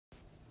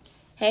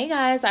Hey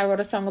guys, I wrote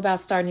a song about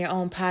starting your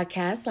own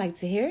podcast. Like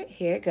to hear it?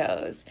 Here it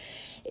goes.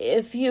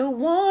 If you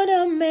want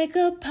to make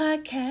a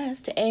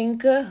podcast,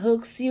 Anchor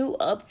hooks you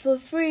up for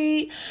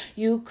free.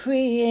 You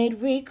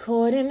create,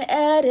 record, and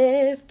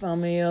edit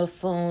from your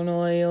phone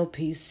or your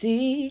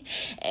PC.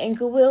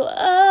 Anchor will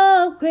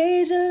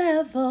upgrade your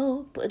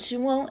level, put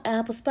you on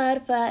Apple,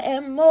 Spotify,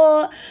 and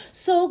more.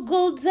 So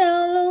go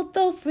download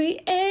the free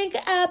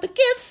Anchor app and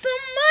get some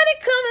money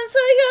coming to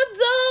your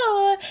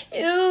door.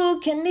 You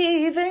can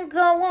even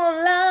go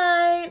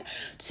online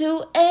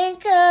to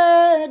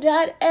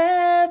anchor.fm.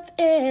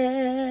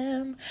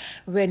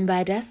 Written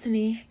by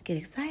Destiny. Get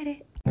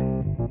excited.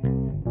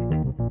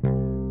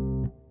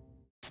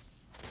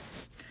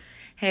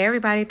 Hey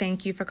everybody,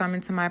 thank you for coming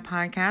to my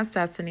podcast,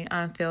 Destiny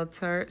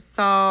Unfiltered.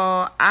 So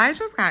I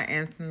just got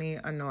instantly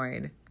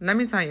annoyed. Let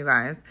me tell you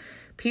guys,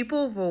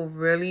 people will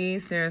really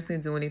seriously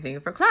do anything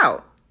for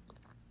clout.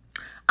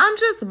 I'm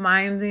just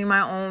minding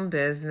my own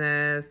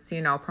business,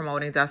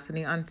 promoting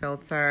Destiny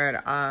Unfiltered.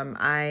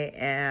 I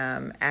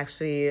am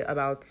actually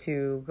about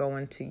to go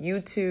into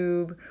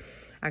YouTube.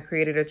 I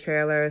created a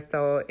trailer,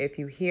 so if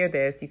you hear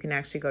this, you can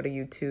actually go to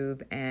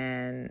YouTube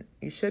and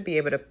you should be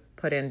able to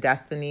put in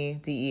Destiny,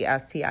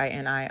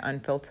 Destini,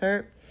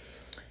 Unfiltered,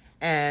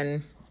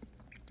 and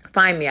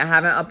find me. I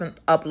haven't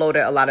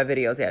uploaded a lot of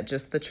videos yet,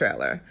 just the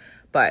trailer,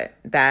 but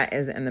that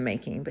is in the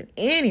making. But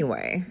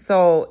anyway,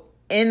 so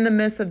in the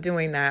midst of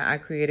doing that, I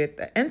created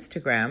the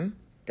Instagram,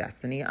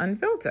 Destiny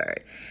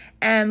Unfiltered.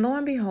 And lo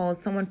and behold,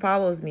 someone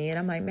follows me and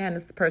I'm like, man,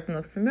 this person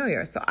looks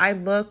familiar. So I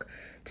look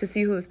to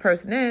see who this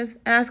person is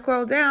and I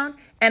scroll down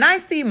and I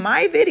see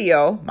my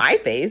video, my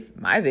face,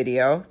 my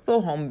video,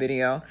 still home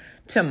video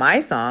to my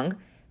song.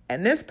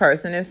 And this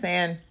person is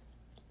saying,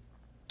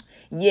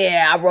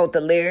 yeah, I wrote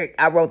the lyric,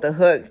 I wrote the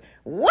hook.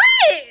 What?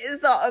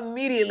 So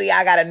immediately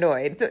I got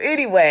annoyed. So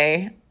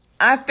anyway,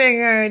 I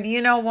figured,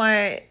 you know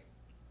what?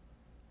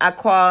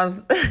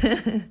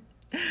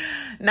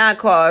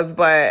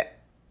 But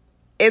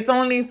it's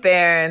only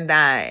fair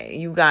that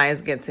you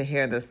guys get to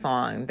hear the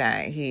song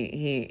that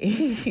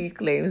he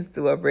claims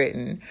to have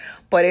written.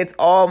 But it's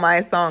all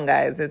my song,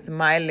 guys. It's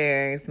my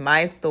lyrics,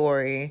 my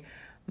story,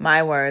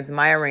 my words,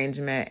 my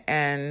arrangement.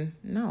 And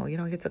no, you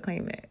don't get to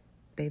claim it.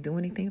 They do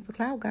anything for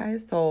clout,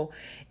 guys. So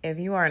if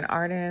you are an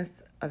artist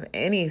of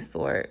any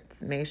sort,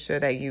 make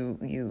sure that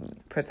you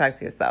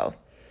protect yourself.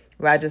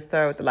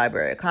 Register with the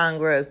Library of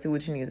Congress. Do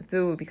what you need to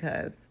do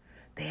because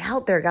they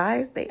out there,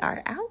 guys. They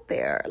are out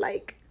there.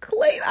 Like,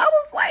 claim. I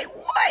was like,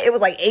 what? It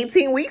was like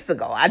 18 weeks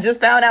ago. I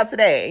just found out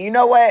today. You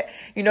know what?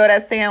 You know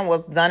that saying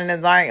was done in the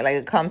dark? Like,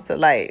 it comes to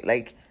light.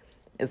 Like,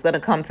 it's going to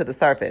come to the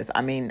surface.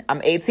 I mean,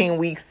 I'm 18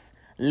 weeks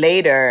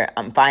later.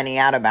 I'm finding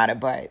out about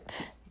it.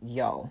 But,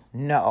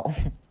 no.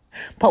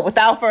 But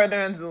without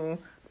further ado,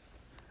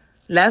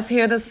 let's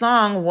hear the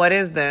song, What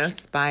Is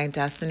This? By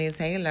Destiny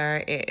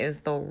Taylor. It is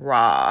the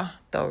raw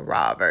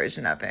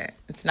version of it.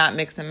 It's not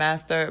mixed and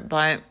mastered,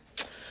 but,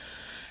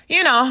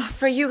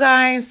 for you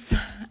guys,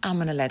 I'm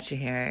going to let you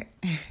hear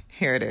it.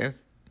 Here it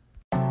is.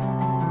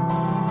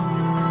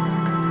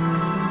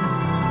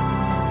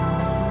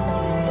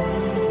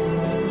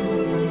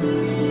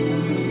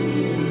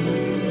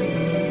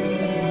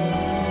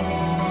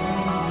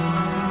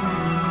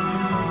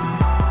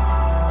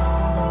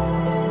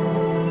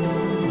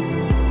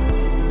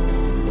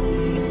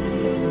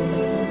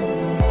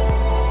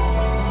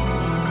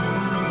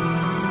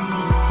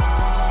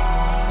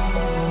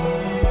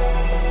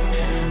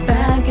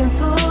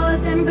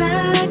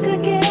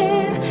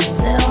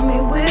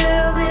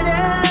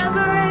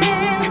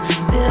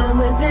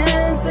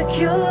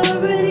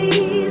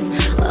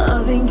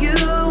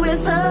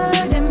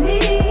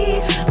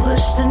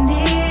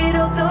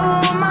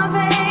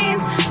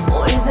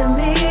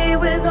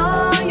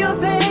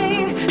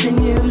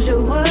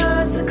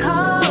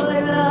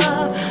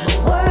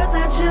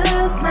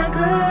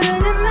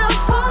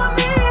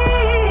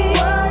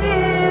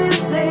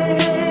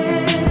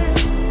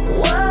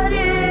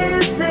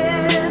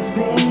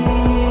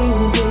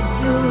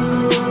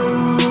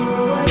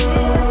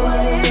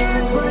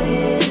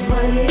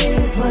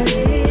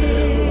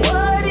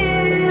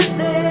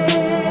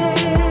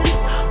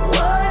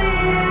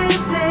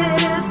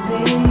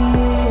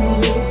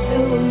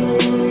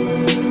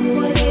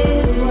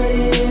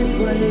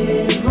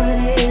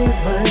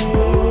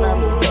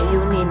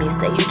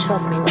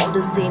 Trust me, won't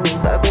deceive me.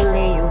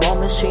 Verbally, you won't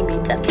mistreat me.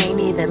 Death can't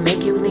even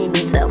make you leave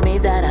me. Tell me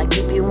that I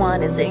keep you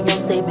honest in your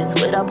statements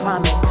with a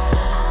promise.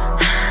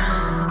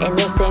 In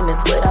your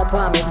statements with a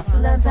promise.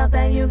 Let's out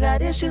that you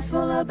got issues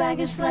full of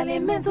baggage. Slightly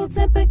mental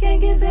temper can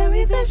get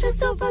very vicious.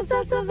 So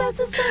possessive and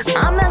suspicious.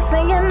 I'm not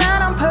saying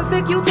that I'm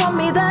perfect. You told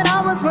me that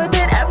I was worth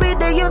it. Every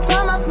day you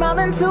turn my smile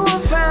into a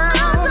frown.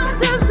 I don't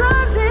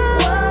deserve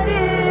it. What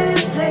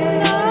is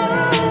this?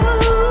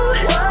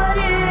 What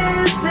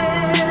is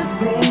this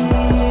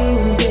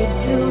thing we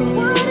do?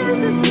 What is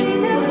this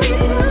thing that we do?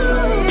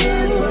 What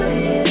is, what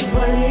is,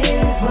 what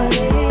is, what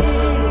is?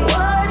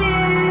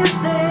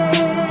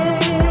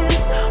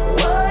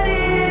 What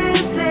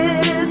is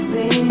this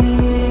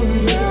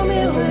thing? Tell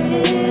me what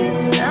it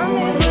is. Tell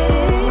me what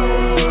it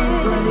is.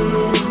 What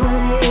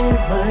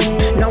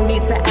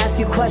ask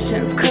you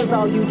questions, cause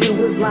all you do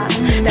is lie.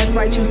 That's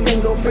right, you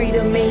single, free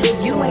to mingle,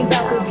 you ain't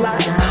about this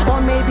life.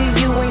 Or maybe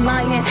you ain't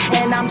lying,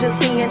 and I'm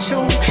just seeing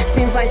truth.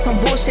 Seems like some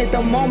bullshit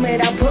the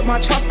moment I put my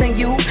trust in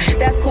you.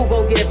 That's cool,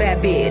 go get a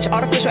bad bitch.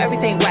 Artificial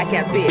everything, whack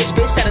ass bitch.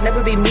 Bitch, that'll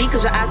never be me,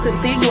 cause your eyes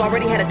couldn't see. You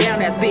already had a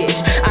down ass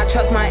bitch. I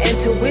trust my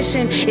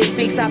intuition, it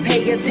speaks, I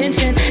pay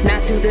attention.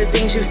 Not to the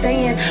things you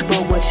saying,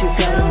 but what you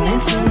fail to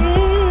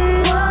mention.